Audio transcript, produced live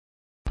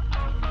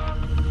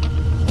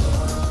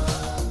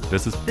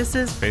This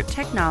is Faith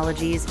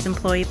Technologies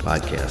Employee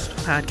Podcast.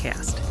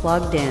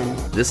 Plugged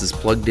in. This is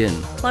Plugged In.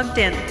 Plugged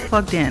in.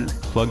 Plugged in.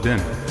 Plugged in.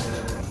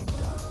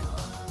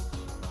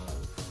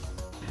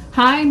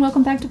 Hi, and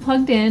welcome back to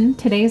Plugged In.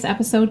 Today's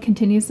episode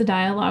continues the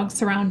dialogue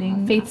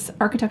surrounding Faith's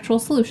Architectural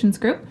Solutions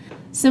Group.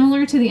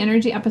 Similar to the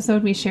energy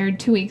episode we shared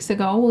 2 weeks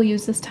ago, we'll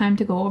use this time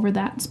to go over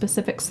that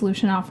specific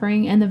solution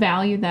offering and the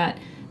value that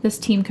this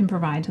team can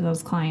provide to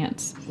those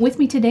clients. With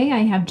me today, I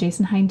have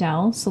Jason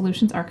Heindel,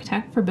 Solutions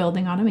Architect for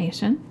Building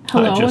Automation.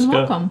 Hello. Hi, Jessica. And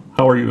welcome.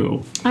 How are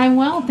you? I'm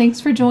well.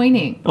 Thanks for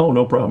joining. Oh,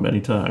 no problem.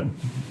 Anytime.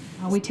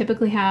 We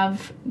typically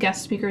have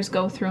guest speakers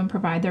go through and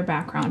provide their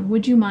background.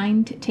 Would you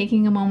mind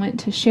taking a moment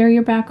to share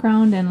your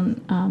background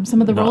and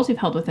some of the roles you've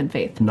held within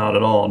Faith? Not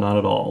at all. Not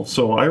at all.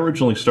 So I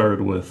originally started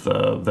with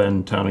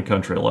then Town &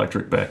 Country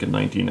Electric back in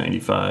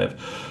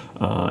 1995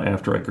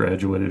 after I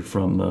graduated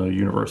from the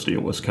University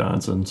of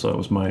Wisconsin. So it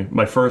was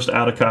my first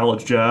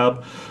out-of-college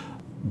job.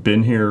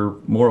 Been here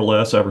more or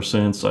less ever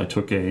since. I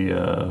took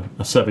a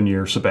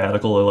 7-year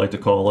sabbatical, I like to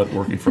call it,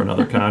 working for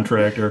another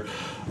contractor.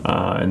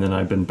 And then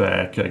I've been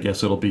back, I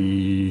guess it'll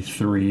be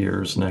 3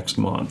 years next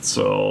month.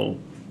 So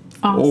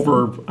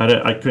Awesome.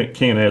 I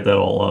can't add that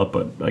all up,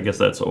 but I guess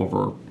that's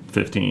over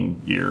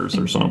 15 years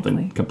or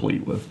something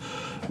complete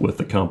with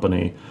the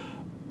company.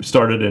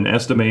 Started in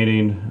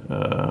estimating,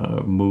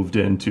 moved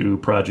into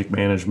project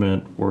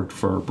management, worked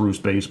for Bruce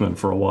Baseman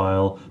for a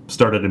while,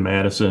 started in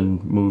Madison,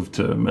 moved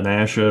to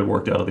Menasha,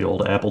 worked out of the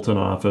old Appleton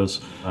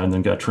office, and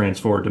then got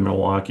transferred to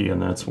Milwaukee,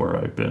 and that's where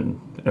I've been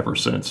ever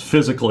since.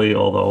 Physically,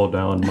 although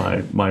now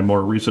in my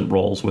more recent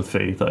roles with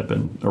Faith, I've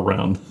been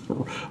around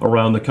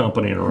the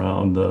company and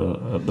around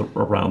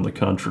the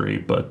country.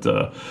 But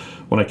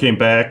when I came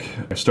back,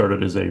 I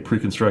started as a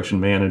pre-construction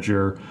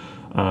manager,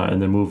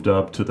 and then moved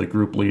up to the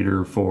group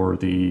leader for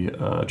the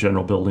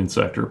general building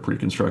sector,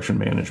 pre-construction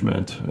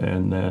management.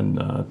 And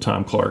then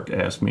Tom Clark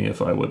asked me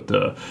if I would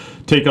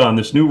take on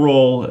this new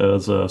role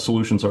as a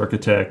solutions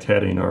architect,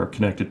 heading our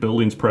connected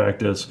buildings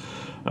practice.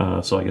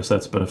 So I guess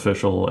that's been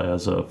official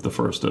as of the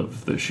first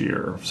of this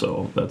year.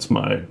 So that's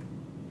my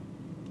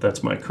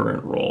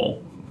current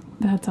role.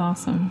 That's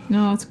awesome.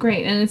 No, it's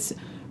great. And it's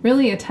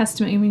really a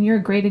testament. I mean, you're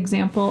a great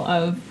example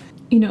of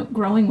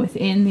growing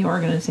within the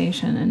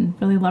organization and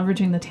really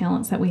leveraging the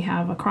talents that we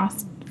have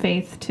across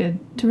Faith to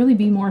really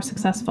be more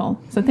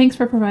successful. So thanks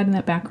for providing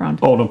that background.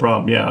 Oh, no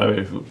problem.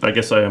 Yeah, I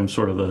guess I am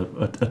sort of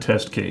a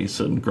test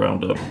case and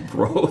ground up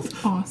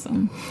growth.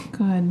 Awesome.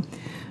 Good.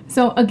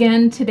 So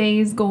again,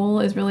 today's goal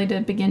is really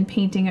to begin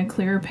painting a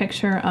clearer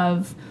picture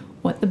of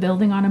what the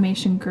Building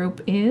Automation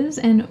Group is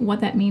and what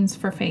that means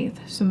for Faith.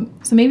 So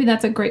maybe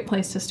that's a great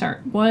place to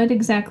start. What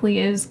exactly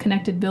is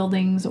connected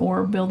buildings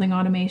or building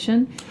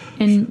automation?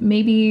 And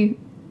maybe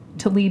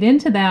to lead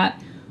into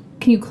that,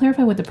 can you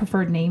clarify what the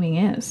preferred naming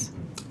is?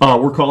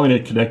 We're calling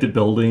it connected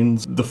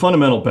buildings. The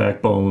fundamental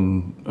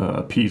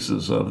backbone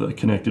pieces of the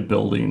connected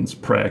buildings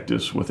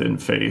practice within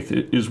Faith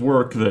is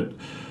work that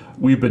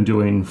we've been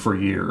doing for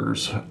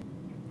years.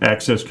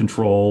 Access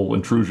control,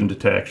 intrusion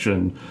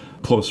detection,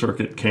 closed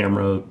circuit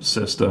camera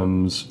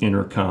systems,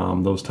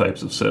 intercom, those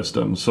types of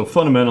systems. So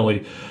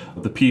fundamentally,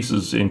 the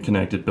pieces in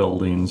connected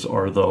buildings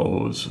are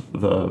those.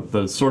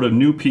 The sort of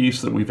new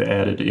piece that we've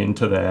added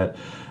into that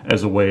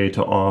as a way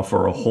to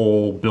offer a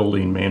whole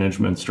building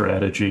management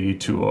strategy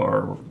to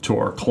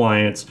our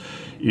clients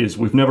is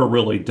we've never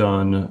really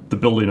done the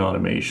building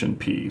automation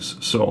piece.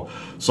 So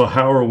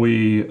how are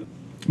we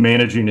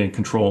managing and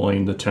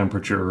controlling the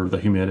temperature, the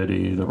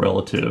humidity, the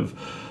relative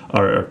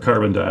our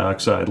carbon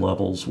dioxide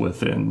levels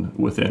within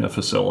a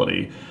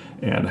facility,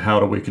 and how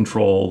do we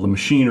control the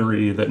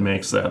machinery that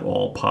makes that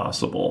all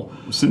possible?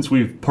 Since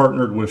we've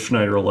partnered with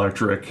Schneider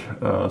Electric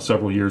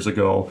several years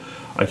ago,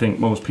 I think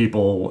most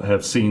people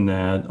have seen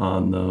that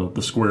on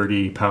the Square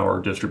D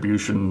power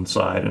distribution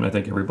side, and I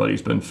think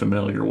everybody's been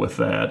familiar with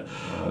that.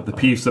 The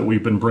piece that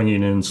we've been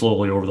bringing in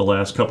slowly over the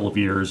last couple of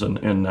years,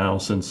 and now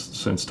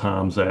since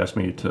Tom's asked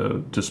me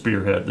to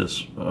spearhead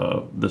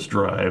this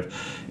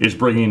drive, is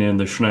bringing in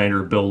the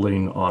Schneider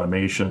building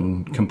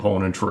automation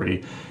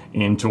componentry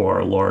into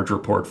our larger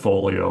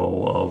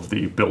portfolio of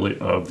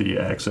the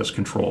access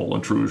control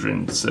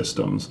intrusion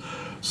systems,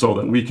 so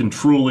that we can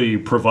truly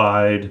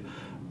provide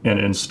and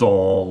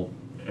install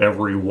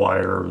every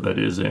wire that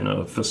is in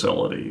a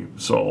facility.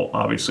 So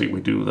obviously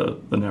we do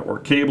the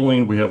network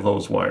cabling, we have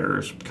those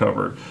wires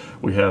covered.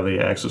 We have the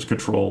access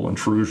control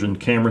intrusion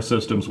camera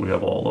systems, we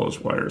have all those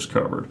wires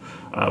covered.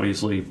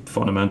 Obviously,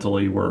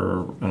 fundamentally,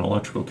 we're an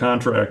electrical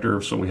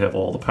contractor, so we have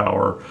all the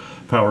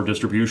power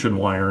distribution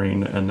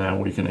wiring, and now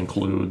we can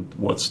include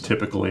what's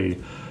typically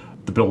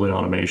the building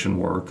automation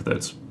work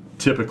that's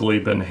typically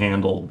been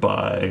handled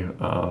by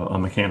a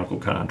mechanical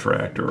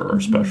contractor or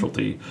a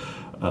specialty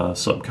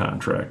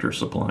subcontractor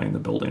supplying the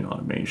building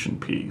automation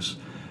piece.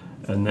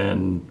 And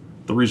then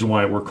the reason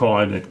why we're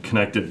calling it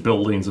connected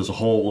buildings as a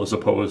whole as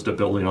opposed to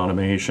building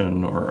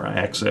automation or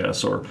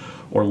access or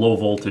low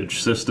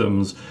voltage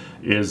systems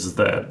is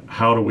that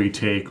how do we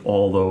take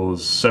all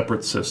those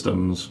separate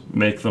systems,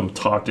 make them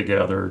talk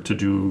together to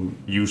do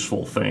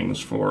useful things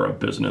for a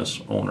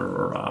business owner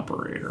or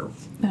operator.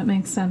 That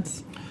makes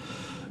sense.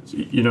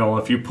 You know,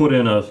 if you put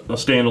in a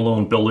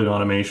standalone building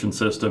automation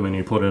system and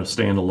you put in a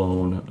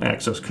standalone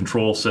access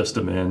control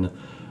system in,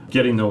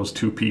 getting those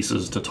two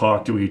pieces to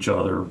talk to each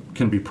other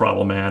can be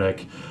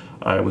problematic.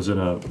 I was in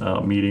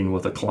a meeting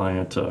with a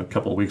client a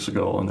couple of weeks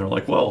ago, and they're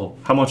like, well,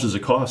 how much does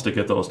it cost to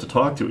get those to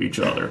talk to each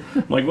other?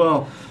 I'm like,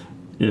 well,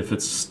 if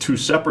it's two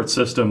separate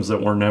systems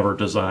that were never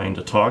designed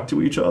to talk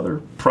to each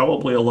other,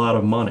 probably a lot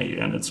of money,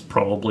 and it's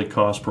probably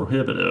cost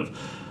prohibitive.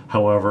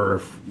 However,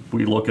 if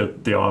we look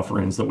at the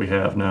offerings that we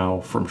have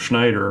now from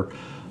Schneider,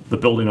 the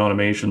building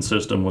automation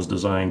system was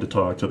designed to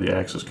talk to the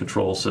access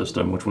control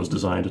system, which was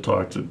designed to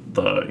talk to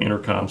the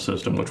intercom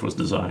system, which was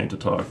designed to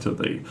talk to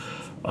the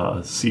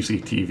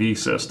CCTV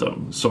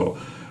system. So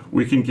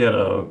we can get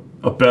a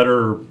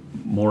better,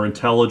 more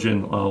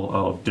intelligent,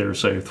 I'll dare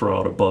say, throw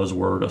out a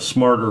buzzword, a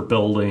smarter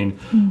building,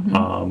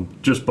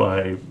 just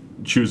by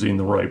choosing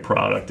the right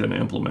product and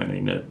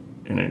implementing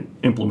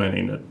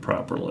it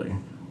properly.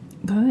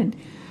 Good.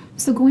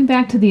 So going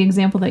back to the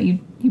example that you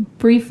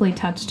briefly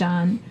touched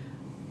on,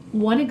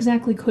 what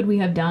exactly could we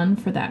have done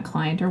for that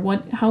client, or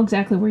how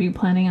exactly were you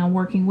planning on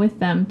working with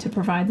them to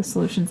provide the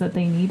solutions that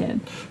they needed?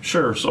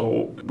 Sure.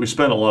 So we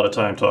spent a lot of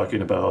time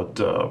talking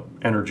about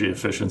energy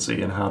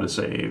efficiency and how to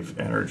save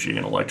energy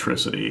and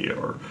electricity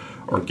or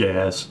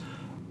gas.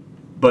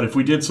 But if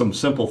we did some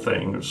simple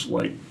things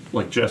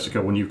like Jessica,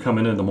 when you come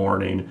in the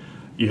morning,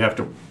 you have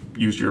to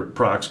use your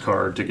Prox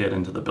card to get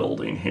into the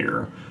building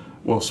here.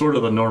 Well, sort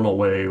of the normal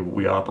way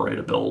we operate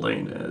a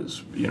building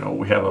is, you know,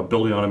 we have a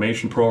building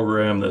automation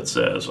program that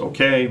says,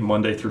 okay,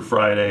 Monday through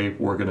Friday,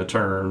 we're going to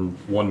turn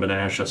one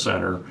Menasha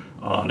Center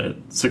on at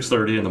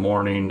 6:30 in the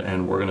morning,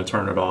 and we're going to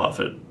turn it off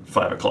at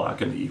 5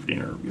 o'clock in the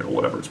evening, or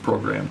whatever it's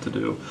programmed to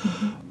do.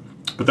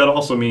 But that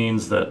also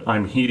means that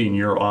I'm heating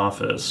your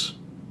office,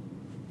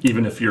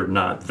 even if you're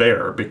not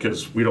there,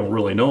 because we don't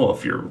really know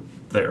if you're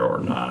there or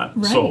not.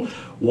 Right. So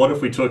what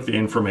if we took the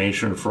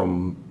information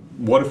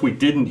what if we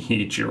didn't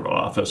heat your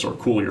office or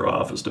cool your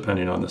office,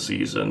 depending on the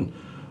season,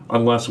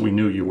 unless we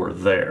knew you were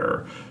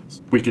there?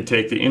 We could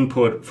take the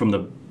input from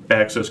the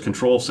access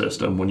control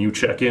system when you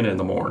check in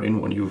the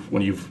morning, when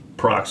you've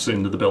proxed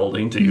into the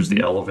building to use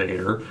the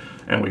elevator,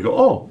 and we go,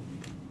 oh,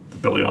 the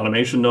building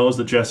automation knows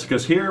that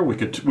Jessica's here. We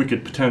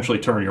could potentially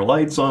turn your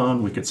lights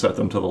on. We could set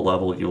them to the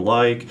level you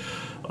like.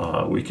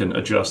 We can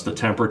adjust the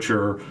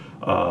temperature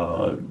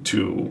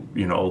to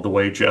the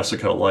way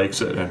Jessica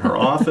likes it in her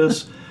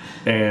office,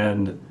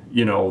 and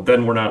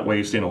then we're not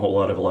wasting a whole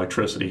lot of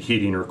electricity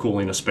heating or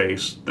cooling a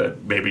space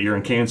that maybe you're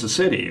in Kansas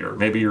City or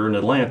maybe you're in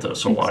Atlanta.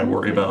 So why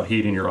worry about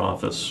heating your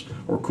office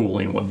or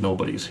cooling when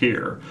nobody's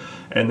here?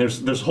 And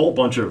there's a whole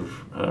bunch of,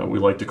 we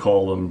like to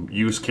call them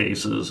use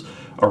cases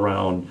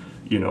around,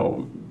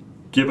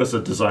 give us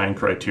a design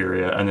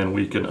criteria and then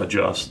we can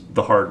adjust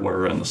the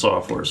hardware and the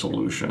software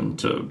solution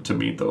to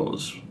meet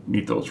those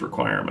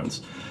requirements.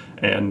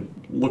 And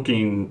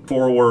looking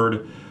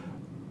forward,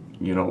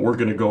 we're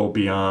going to go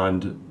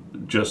beyond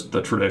just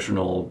the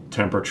traditional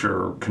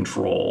temperature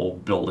control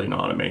building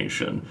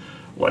automation.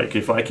 Like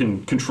if I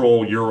can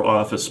control your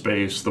office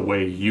space the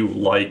way you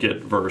like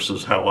it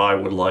versus how I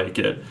would like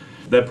it,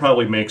 that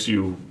probably makes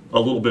you a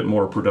little bit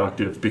more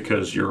productive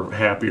because you're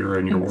happier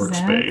in your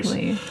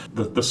workspace.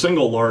 The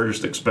single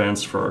largest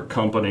expense for a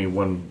company,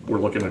 when we're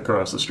looking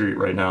across the street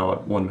right now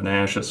at One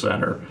Menasha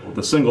Center,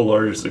 the single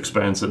largest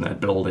expense in that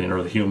building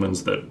are the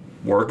humans that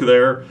work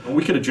there.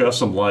 We could adjust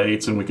some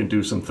lights and we can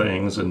do some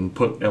things and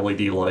put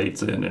LED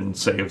lights in and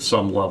save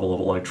some level of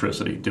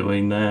electricity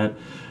doing that,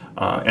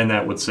 and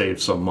that would save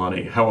some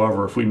money.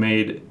 However, if we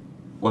made,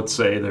 let's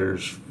say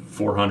there's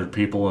 400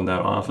 people in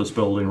that office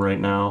building right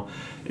now,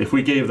 if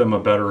we gave them a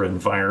better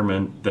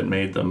environment that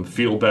made them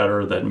feel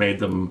better, that made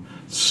them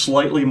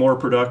slightly more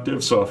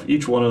productive, so if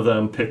each one of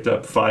them picked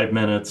up 5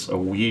 minutes a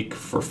week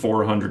for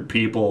 400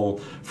 people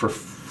for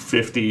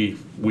 50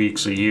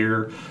 weeks a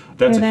year,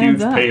 that's a huge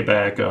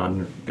payback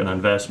on an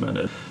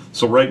investment.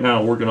 So right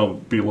now we're going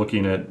to be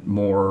looking at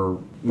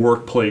more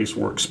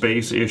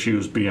workspace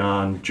issues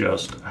beyond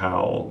just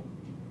how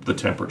the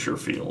temperature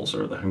feels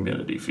or the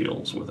humidity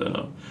feels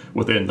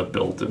within the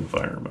built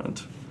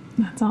environment.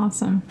 That's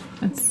awesome.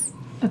 That's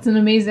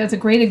a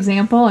great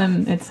example,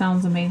 and it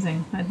sounds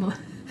amazing.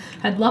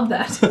 I'd love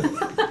that.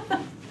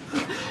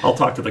 I'll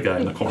talk to the guy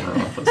in the corner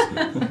office.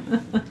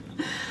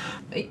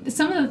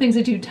 Some of the things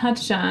that you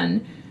touched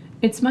on,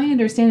 it's my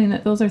understanding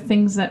that those are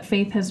things that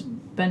Faith has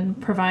been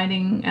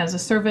providing as a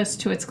service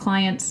to its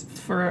clients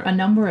for a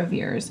number of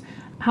years.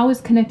 How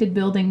is Connected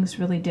Buildings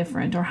really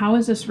different, or how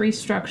is this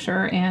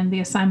restructure and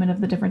the assignment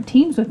of the different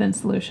teams within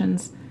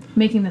Solutions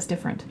making this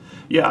different?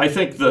 Yeah, I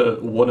think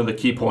one of the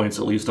key points,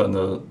 at least on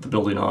the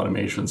building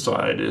automation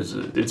side, is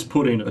it's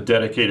putting a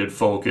dedicated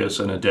focus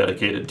and a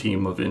dedicated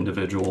team of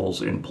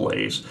individuals in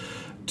place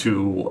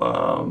to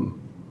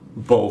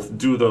both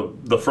do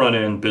the front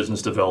end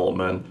business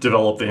development,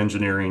 develop the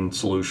engineering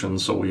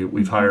solutions. So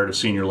we've hired a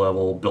senior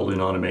level building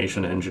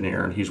automation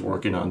engineer, and he's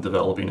working on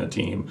developing a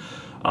team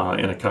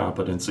and a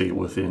competency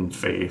within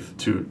Faith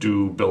to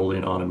do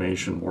building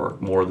automation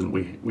work more than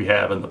we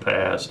have in the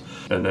past.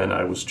 And then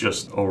I was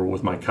just over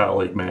with my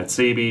colleague Matt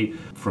Saby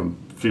from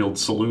Field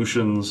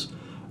Solutions,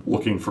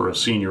 looking for a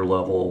senior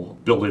level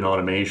building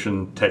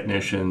automation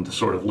technician to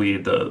sort of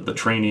lead the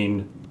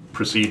training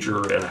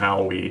procedure and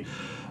how we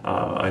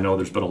I know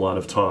there's been a lot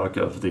of talk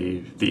of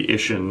the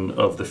ISHN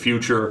of the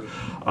future.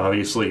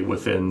 Obviously,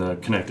 within the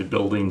connected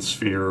building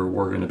sphere,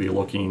 we're going to be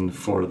looking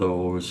for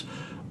those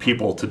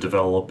people to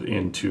develop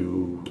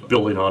into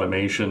building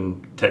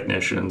automation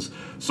technicians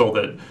so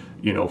that,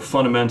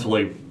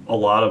 fundamentally, a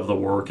lot of the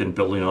work in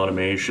building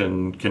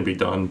automation can be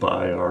done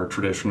by our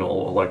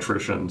traditional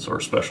electricians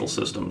or special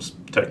systems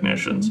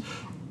technicians.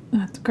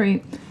 That's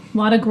great. A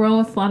lot of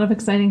growth, a lot of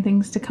exciting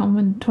things to come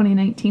in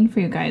 2019 for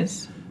you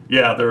guys.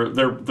 Yeah, there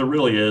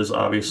really is.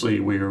 Obviously,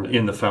 we're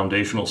in the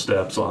foundational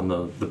steps on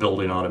the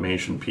building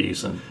automation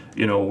piece, and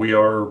we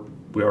are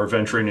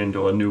venturing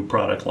into a new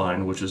product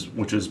line, which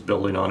is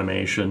building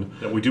automation.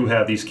 We do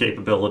have these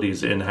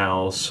capabilities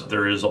in-house.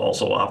 There is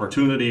also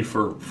opportunity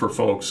for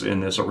folks in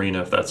this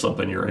arena if that's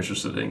something you're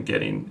interested in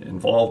getting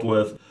involved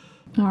with.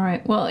 All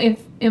right. Well,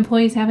 if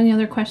employees have any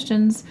other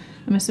questions,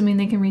 I'm assuming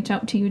they can reach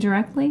out to you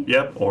directly?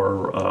 Yep,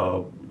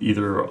 or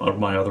either of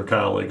my other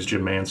colleagues,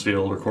 Jim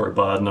Mansfield or Corey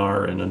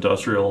Bodnar in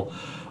industrial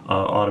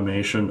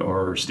automation,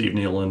 or Steve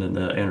Nealon in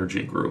the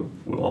energy group.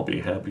 We'll all be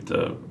happy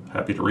to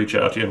reach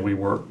out to you, and we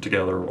work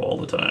together all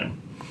the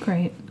time.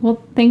 Great.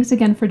 Well, thanks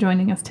again for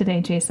joining us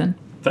today, Jason.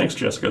 Thanks,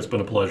 Jessica. It's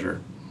been a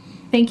pleasure.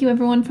 Thank you,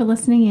 everyone, for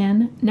listening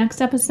in.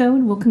 Next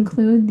episode, we'll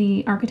conclude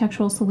the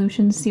Architectural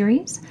Solutions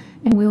series,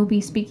 and we'll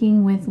be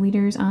speaking with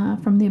leaders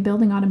from the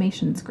Building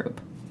Automations group.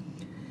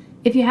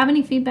 If you have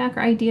any feedback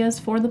or ideas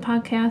for the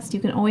podcast, you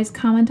can always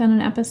comment on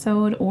an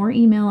episode or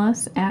email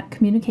us at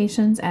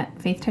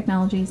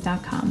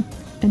communications@faithtechnologies.com.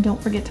 And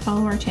don't forget to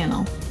follow our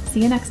channel.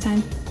 See you next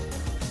time.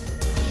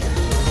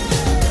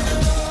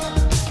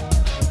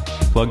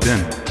 Plugged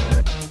in.